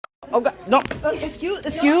Oh God, no, it's you.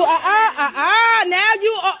 Now you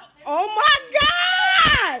are, oh my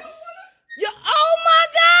God. Oh my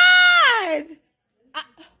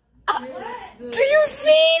God. Do you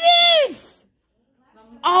see this?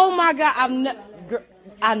 Oh my God,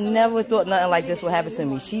 I never thought nothing like this would happen to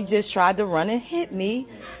me. She just tried to run and hit me.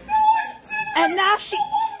 And now she...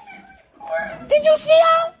 Did you see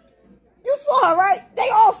her? You saw her, right? They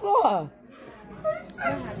all saw her.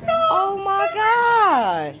 Oh my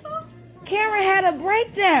God. Karen had a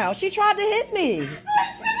breakdown. She tried to hit me.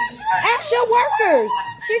 Ask your workers.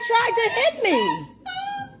 She tried to hit me.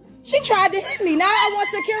 She tried to hit me. Now I want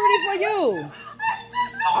security for you.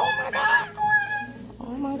 Oh my God.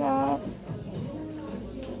 Oh my God.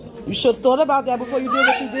 You should have thought about that before you did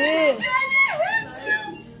what you did.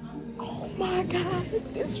 Oh my God.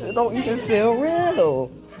 This don't even feel real.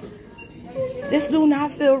 This do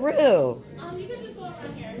not feel real. You can just go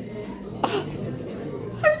around here. I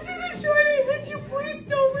didn't try to hit you. Please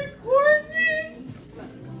don't record me.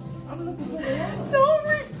 Don't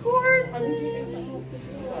record me.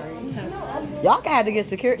 Y'all got to get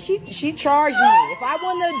security. She charged me. If I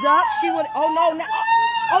wouldn't have ducked, she would. Oh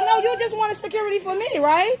no! You just wanted security for me,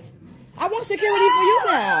 right? I want security for you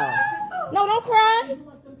now. No, don't cry.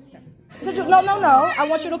 No. I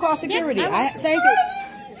want you to call security. Thank you.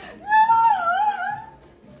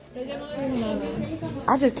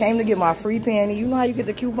 I just came to get my free panty. You know how you get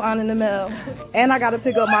the coupon in the mail? And I got to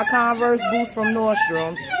pick up my Converse boots from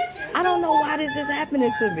Nordstrom. I don't know why this is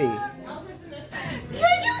happening to me.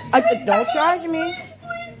 Don't charge me.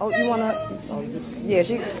 Oh, you want to? Oh, yeah,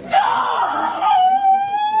 she...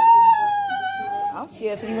 I'm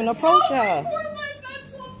scared to even approach her.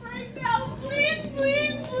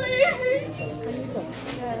 Please.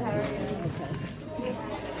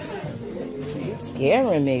 You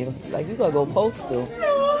scaring me. Like you gonna go postal. Don't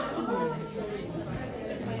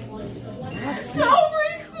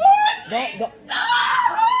record me. Don't.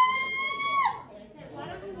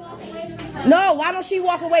 No, why don't she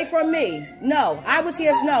walk away from me? No, I was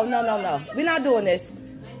here. No. We're not doing this.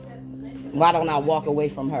 Why don't I walk away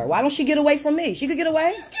from her? Why don't she get away from me? She could get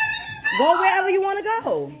away. Go wherever you want to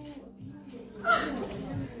go.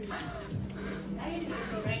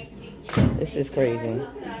 This is crazy.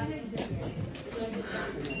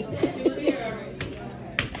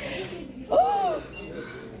 Oh.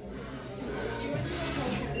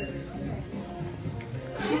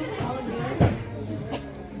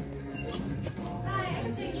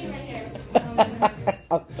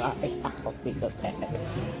 I'm sorry. I don't think of that.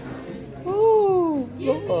 Ooh,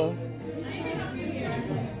 Lord.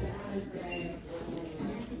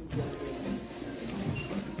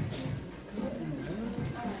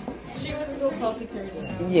 She went to go call security.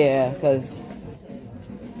 Yeah, because...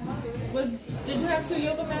 Did you have 2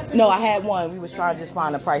 yoga mats? No, I had one. We was trying to just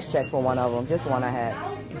find a price check for one of them. Just one I had.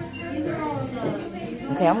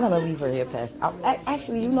 Okay, I'm going to leave her here past.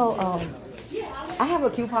 Actually, you know, I have a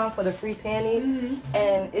coupon for the free panty,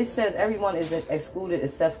 and it says everyone is excluded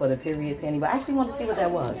except for the period panty. But I actually want to see what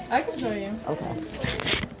that was. I can show you. Okay.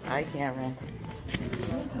 All right, Cameron.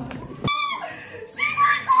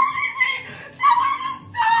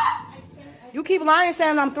 You keep lying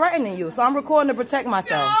saying I'm threatening you, so I'm recording to protect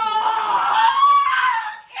myself.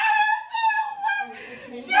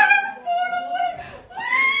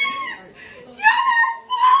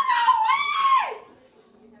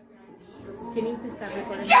 Can you please stop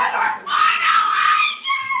recording? Get her phone away!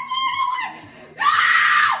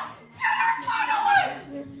 Get her phone away!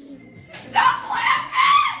 Stop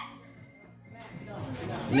laughing!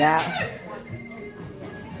 Yeah.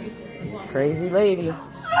 This crazy lady. In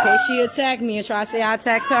case she attacked me and try to say I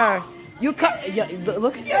attacked her. You cut.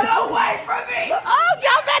 Look at this. Get away from me! Oh,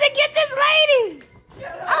 y'all better get this lady!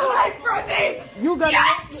 Get away from me! You gonna?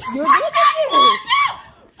 You look at this!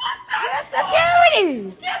 Get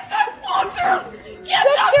security! Get the phone! Get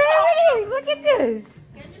security! Look at this!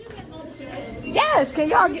 Yes, can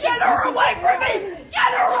y'all get her away from me?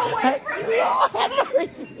 Get her away from me! Lord have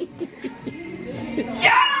mercy!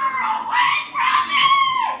 Get her away from me!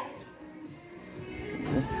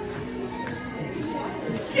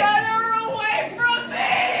 Get her away from me!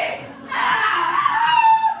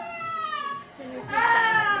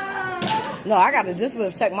 No, I got to just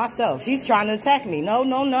protect myself. She's trying to attack me. No.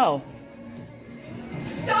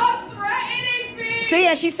 Stop threatening me! See,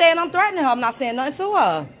 and she's saying I'm threatening her. I'm not saying nothing to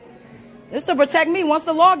her. It's to protect me. Once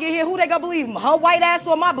the law get here, who they gonna believe? Her white ass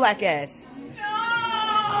or my black ass? No!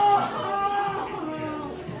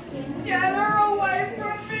 Get her away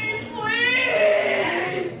from me,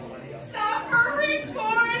 please! Stop her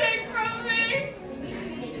recording from me!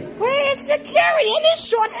 Where is security in this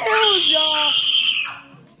short hills, y'all?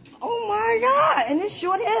 God, and it's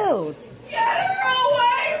short hills. Get her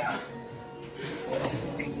away!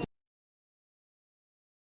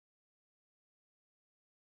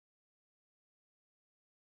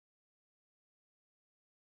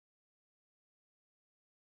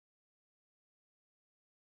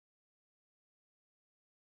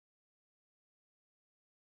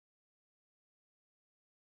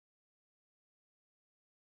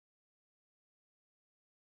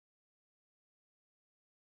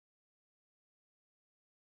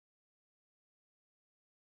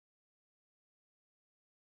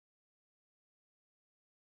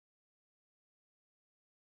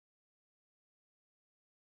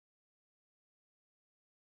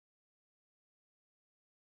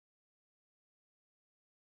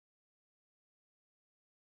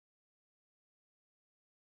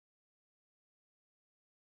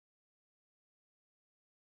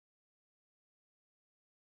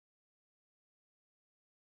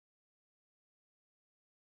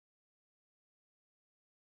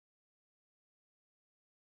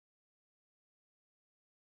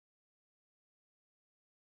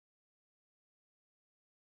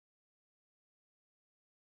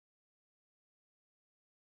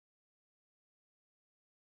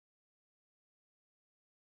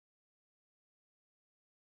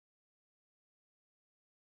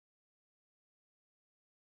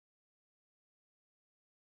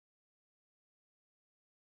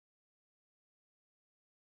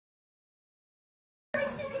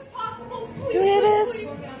 You hear this?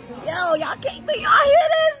 Yo, y'all can't think y'all hear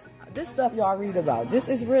this? This stuff y'all read about. This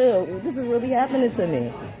is real. This is really happening to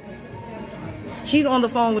me. She's on the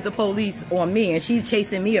phone with the police on me, and she's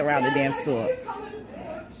chasing me around the damn store.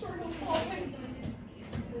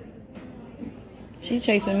 She's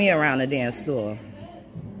chasing me around the damn store.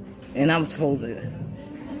 And I'm supposed to...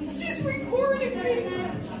 She's recording me.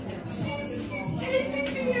 She's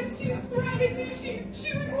taping me and she's threatening me.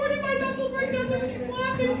 She recorded my mental breakdowns and she's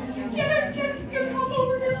laughing. Get her, come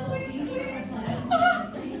over here, please, please.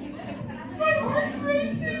 Ah, my heart's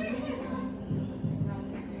racing.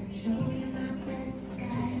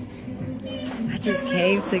 I just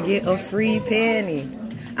came to get a free panty.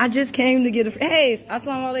 I just came to get a... Hey,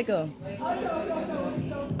 assalamu alaikum.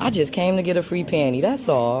 I just came to get a free panty. That's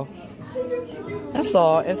all. That's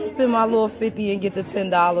all. And spend my little 50 and get the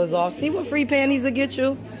 $10 off. See what free panties will get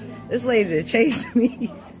you? This lady that chased me.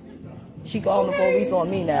 She calling the police on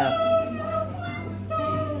me now.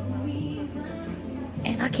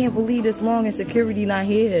 And I can't believe this long and security not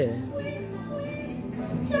here.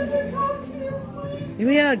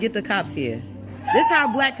 Yeah, get the cops here. This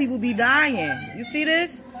how black people be dying. You see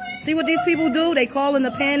this? See what these people do? They call in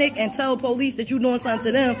a panic and tell police that you doing something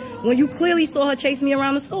to them when you clearly saw her chase me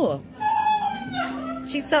around the store.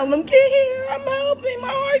 She telling them, get here, I'm helping,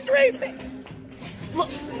 my heart's racing. Look.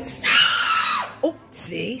 Oh,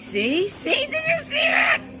 see, did you see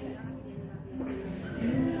that?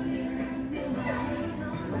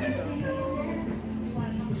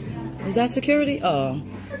 Is that security? Oh.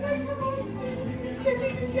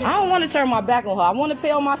 I don't want to turn my back on her. I want to pay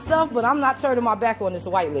on my stuff, but I'm not turning my back on this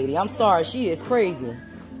white lady. I'm sorry, she is crazy.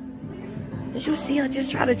 Did you see her just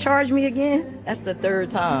try to charge me again? That's the third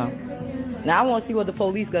time. Now I want to see what the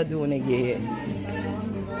police gonna do when they get here.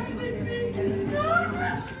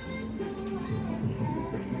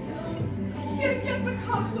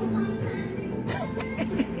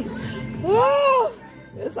 Whoa!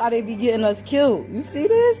 That's how they be getting us killed. You see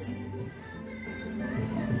this?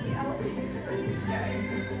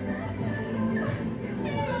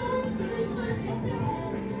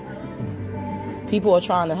 People are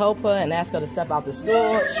trying to help her and ask her to step out the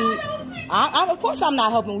store. Of course I'm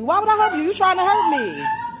not helping you. Why would I help you? You trying to help me.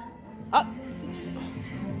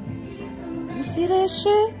 You see that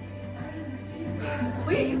shit?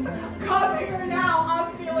 Please, come here now.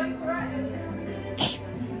 I'm feeling threatened.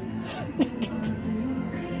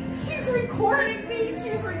 She's recording me.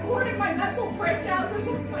 She's recording my mental breakdown.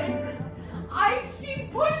 She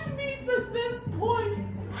pushed me to this point.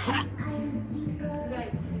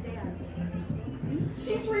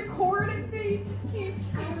 She's recording me. She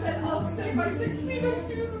said, I'll stay by 6 feet, and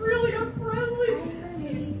she was really unfriendly.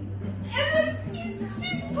 And then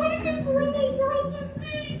she's putting this for the whole world to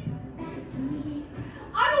see.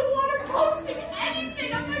 I don't want her posting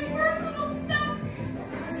anything of my personal stuff.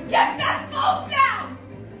 Get that phone down!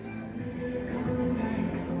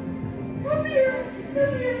 Come here.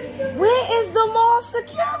 Where is the mall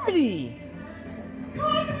security?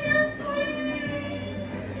 Come here, please.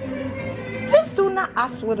 This do not, I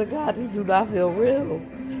swear to God, this do not feel real.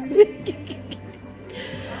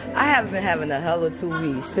 I have been having a hell of 2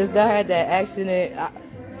 weeks. Since I had that accident,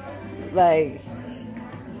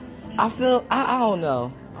 I feel, I don't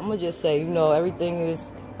know. I'm going to just say, you know, everything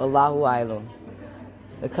is Allahu Alam.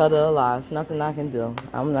 The cut of Allah. It's nothing I can do.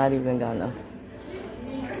 I'm not even gonna.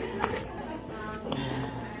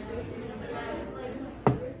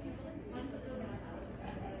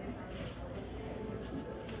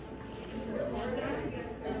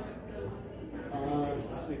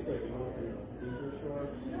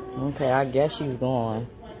 Okay, I guess she's gone.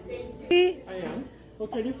 I am.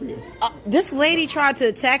 What can I do for you? This lady tried to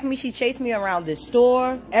attack me. She chased me around the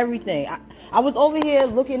store, everything. I was over here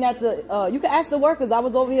looking at the, you can ask the workers, I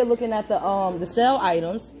was over here looking at the sale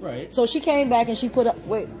items. Right. So she came back and she put a,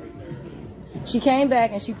 wait. She came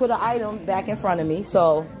back and she put an item back in front of me.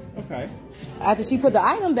 So okay. After she put the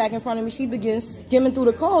item back in front of me, she begins skimming through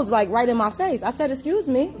the codes, like right in my face. I said, excuse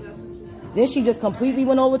me. Then she just completely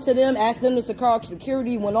went over to them, asked them to call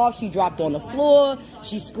security, went off. She dropped on the floor.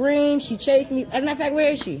 She screamed. She chased me. As a matter of fact,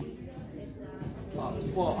 where is she?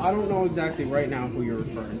 Well, I don't know exactly right now who you're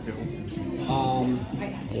referring to.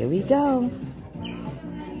 Here we go.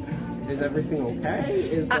 Is everything okay?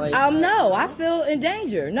 Is like no, I feel in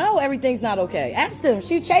danger. No, everything's not okay. Ask them.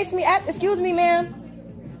 She chased me. Excuse me, ma'am.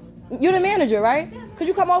 You're the manager, right? Could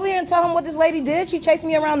you come over here and tell him what this lady did? She chased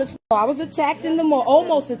me around the store. I was attacked in the mall,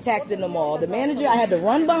 almost attacked in the mall. The manager, I had to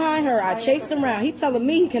run behind her. I chased him around. He's telling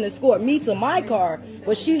me he can escort me to my car,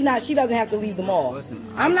 but she's not. She doesn't have to leave the mall. Listen,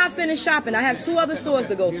 I'm not finished shopping. I have 2 other stores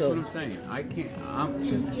to go Here's to. what I'm saying.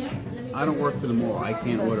 I don't work for the mall. I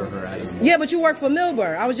can't order her out of the mall. Yeah, but you work for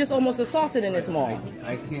Milburn. I was just almost assaulted in this mall.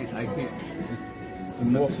 I can't. The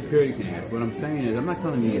mall security can ask. What I'm saying is, I'm not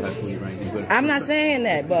telling you have to leave or anything. But I'm not saying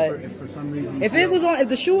that, but if for some reason, if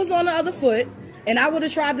the shoe was on the other foot, and I would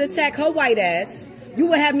have tried to attack her white ass, you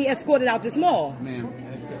would have me escorted out this mall. ma'am,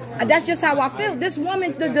 That's just how I feel. This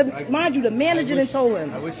woman, mind you, the manager didn't told him.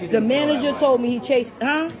 The manager told me he chased,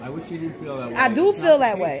 huh? I wish you didn't feel that way. I do feel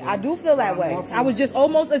that way. I do feel that way. I was just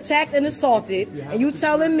almost attacked and assaulted, and you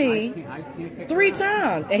telling me 3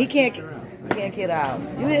 times, and he can't get out.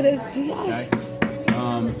 You hear this? Okay.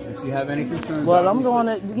 If you have any concerns, Well, I'm going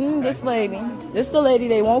to this lady. This the lady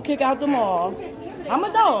they won't kick out the mall. I'm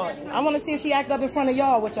a dog. I want to see if she act up in front of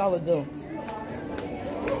y'all, what y'all would do.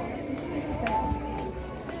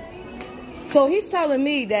 So he's telling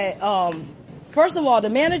me that, first of all, the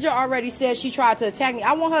manager already said she tried to attack me.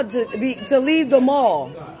 I want her to leave the mall.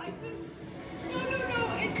 No,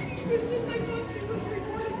 it's just I thought she was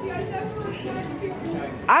recording me. I never attacked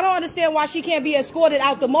you. I don't understand why she can't be escorted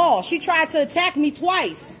out the mall. She tried to attack me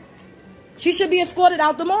twice. She should be escorted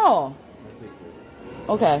out the mall.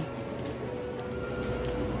 Okay.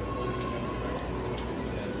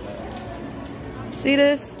 See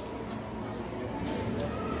this?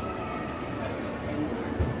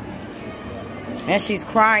 And she's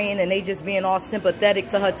crying and they just being all sympathetic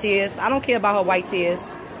to her tears. I don't care about her white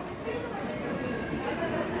tears.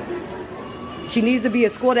 She needs to be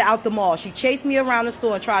escorted out the mall. She chased me around the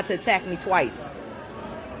store and tried to attack me twice.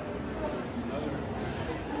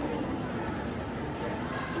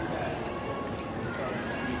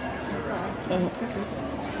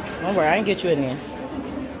 Don't worry, I can get you in there.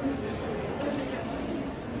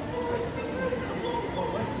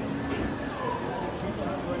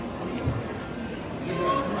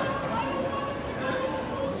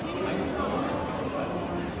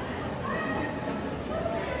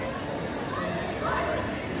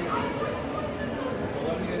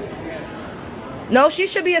 No, she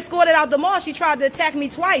should be escorted out the mall. She tried to attack me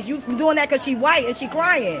twice. You doing that because she white and she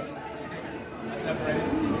crying.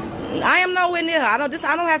 I am nowhere near her. I don't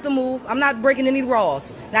have to move. I'm not breaking any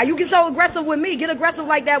laws. Now you get so aggressive with me. Get aggressive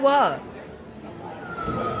like that with her.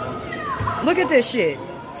 Look at this shit.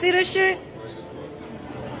 See this shit?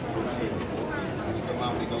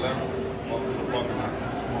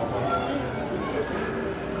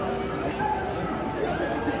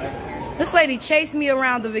 This lady chased me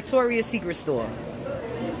around the Victoria's Secret store.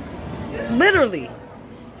 Literally.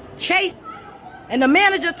 Chased. And the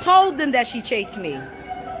manager told them that she chased me.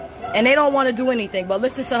 And they don't want to do anything but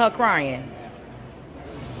listen to her crying.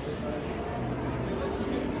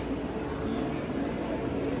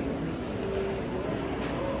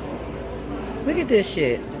 Look at this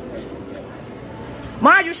shit.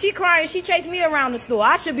 Mind you, she crying. She chased me around the store.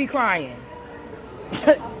 I should be crying.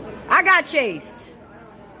 I got chased.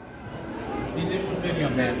 The initial video,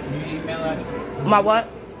 man, can you email that? My what?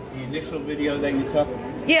 The initial video that you took?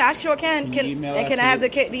 Yeah, I sure can. Can I have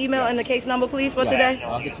the email and the case number, please, for today?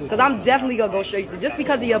 Because I'm definitely going to go straight. Just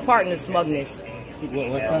because of your partner's smugness.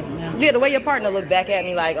 What's that? Yeah, the way your partner looked back at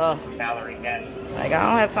me like, like, I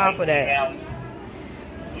don't have time for that.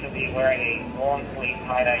 She'll be wearing a long sleeve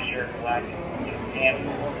tie-dye shirt, black pants.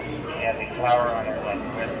 She has a flower on her left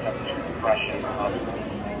wrist.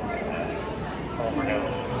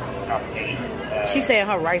 complications. She's saying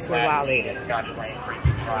her rights were violated. Scotch Lane,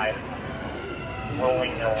 Freakout Drive,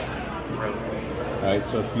 Rolling Hill Road. All right,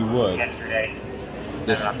 so if you would, Yesterday.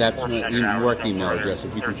 that's my work email address.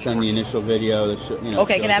 If you can send the initial video,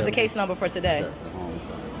 Okay, can I have the case number for today? Sure.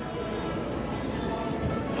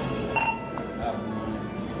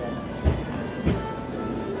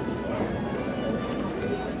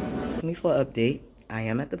 Me for an update. I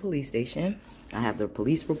am at the police station. I have the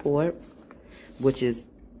police report, which is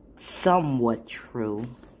somewhat true,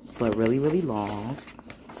 but really, really long.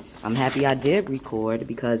 I'm happy I did record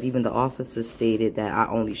because even the officer stated that I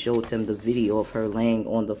only showed him the video of her laying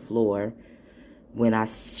on the floor when I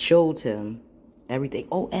showed him everything.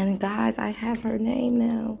 Oh, and guys, I have her name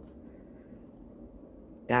now.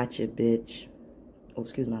 Gotcha, bitch. Oh,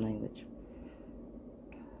 excuse my language.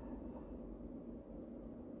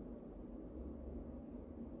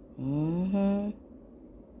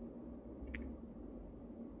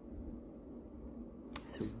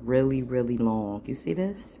 It's really, really long. You see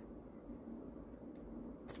this?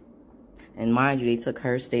 And mind you, they took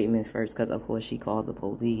her statement first because, of course, she called the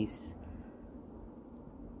police.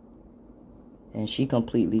 And she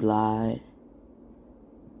completely lied.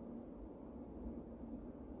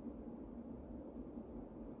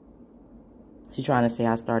 She's trying to say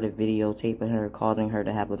I started videotaping her, causing her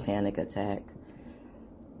to have a panic attack.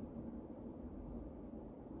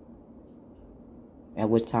 At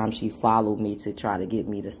which time she followed me to try to get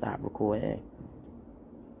me to stop recording.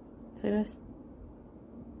 See this?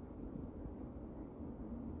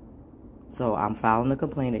 So I'm filing a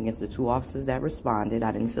complaint against the 2 officers that responded.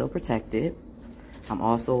 I didn't feel protected. I'm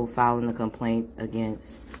also filing a complaint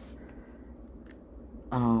against,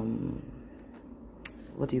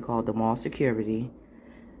 what do you call it, the mall security.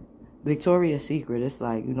 Victoria's Secret, it's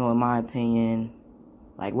like, you know, in my opinion,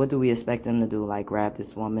 like, what do we expect them to do? Like, grab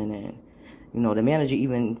this woman and, you know, the manager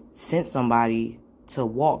even sent somebody to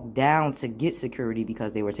walk down to get security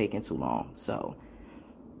because they were taking too long. So,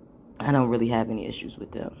 I don't really have any issues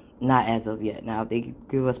with them. Not as of yet. Now, if they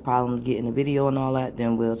give us problems getting the video and all that,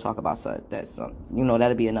 then we'll talk about that. You know,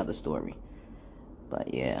 that'll be another story.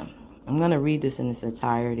 But, yeah. I'm going to read this in its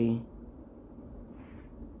entirety.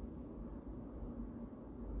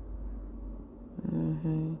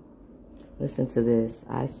 Listen to this.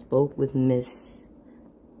 I spoke with Miss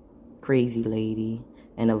Crazy Lady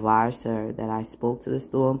and advised her that I spoke to the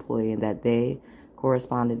store employee and that they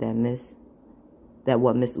corresponded that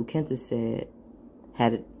what Miss Ukenta said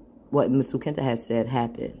what Miss Ukenta had said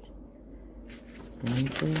happened.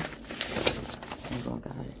 Hold on,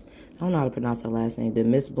 guys. I don't know how to pronounce her last name. Then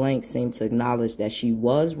Miss Blank seemed to acknowledge that she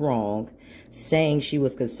was wrong, saying she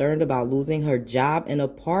was concerned about losing her job and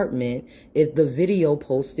apartment if the video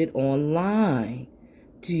posted online.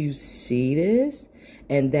 Do you see this?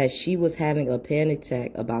 And that she was having a panic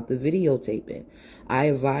attack about the videotaping. I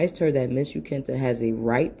advised her that Miss Ukenta has a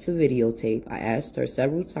right to videotape. I asked her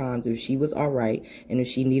several times if she was all right and if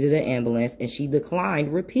she needed an ambulance, and she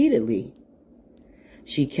declined repeatedly.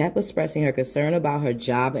 She kept expressing her concern about her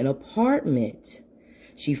job and apartment.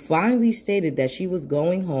 She finally stated that she was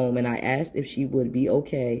going home, and I asked if she would be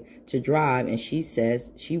okay to drive, and she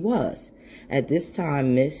says she was. At this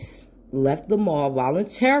time, Miss left the mall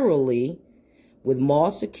voluntarily with mall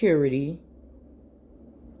security.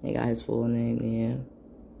 They got his full name there.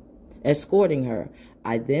 Escorting her.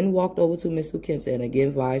 I then walked over to Miss Ukenta and again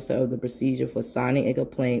advised her of the procedure for signing a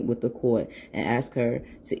complaint with the court and asked her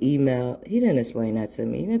to email. He didn't explain that to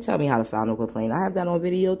me. He didn't tell me how to file a complaint. I have that on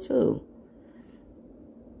video too.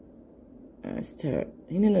 That's terrible.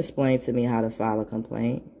 He didn't explain to me how to file a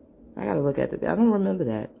complaint. I gotta look at the video. I don't remember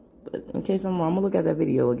that. But in case I'm wrong, I'm gonna look at that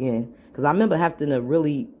video again. Because I remember having to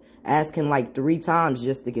really ask him like 3 times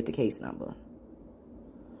just to get the case number.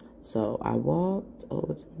 So I walked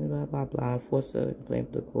over to blah, blah, blah, forced her to complain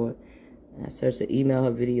to the court. And I asked her to email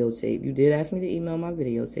her videotape. You did ask me to email my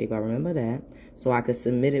videotape. I remember that. So I could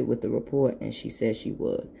submit it with the report, and she said she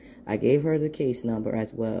would. I gave her the case number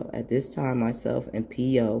as well. At this time, myself and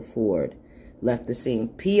P.O. Ford left the scene.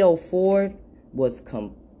 P.O. Ford was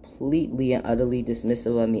completely and utterly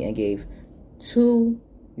dismissive of me and gave 2,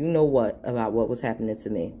 you know what, about what was happening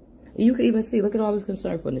to me. You can even see, look at all this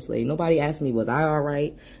concern for this lady. Nobody asked me, was I all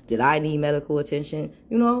right? Did I need medical attention?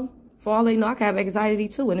 You know, for all they know, I can have anxiety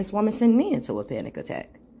too. And this woman sent me into a panic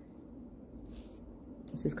attack.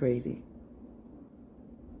 This is crazy.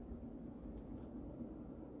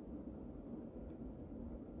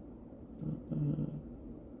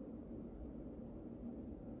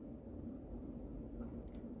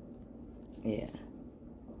 Yeah.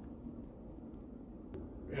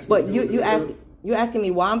 But you ask... You're asking me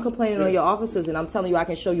why I'm complaining on your officers, and I'm telling you I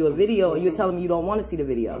can show you a video, and you're telling me you don't want to see the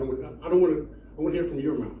video. I don't want to hear from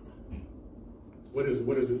your mouth. What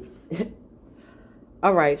is it?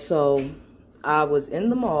 All right, so I was in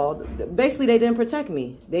the mall. Basically, they didn't protect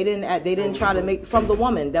me. They didn't try to make from the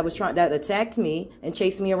woman that attacked me and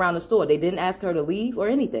chased me around the store. They didn't ask her to leave or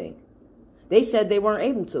anything. They said they weren't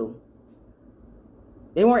able to.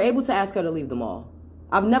 They weren't able to ask her to leave the mall.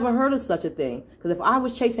 I've never heard of such a thing. Because if I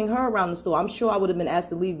was chasing her around the store, I'm sure I would have been asked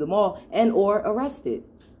to leave the mall and or arrested.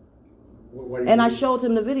 And I showed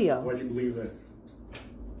him the video. Why do you believe that?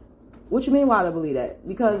 What you mean why do I believe that?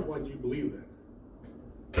 Because... Why do you believe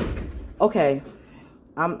that? Okay.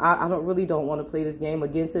 I don't want to play this game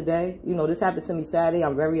again today. You know, this happened to me Saturday.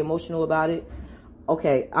 I'm very emotional about it.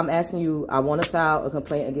 Okay, I'm asking you, I want to file a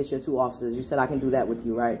complaint against your 2 officers. You said I can do that with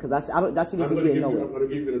you, right? Because I see this is getting nowhere. I'm going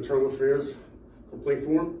to give you an internal affairs complaint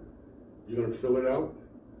form. You're going to fill it out.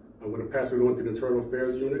 I'm going to pass it on to the internal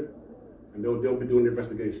affairs unit, and they'll be doing the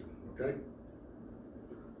investigation, okay?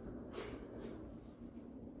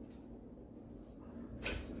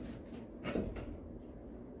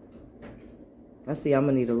 I see I'm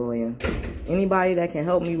going to need a lawyer. Anybody that can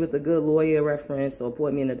help me with a good lawyer reference or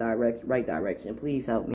point me in the right direction, please help me.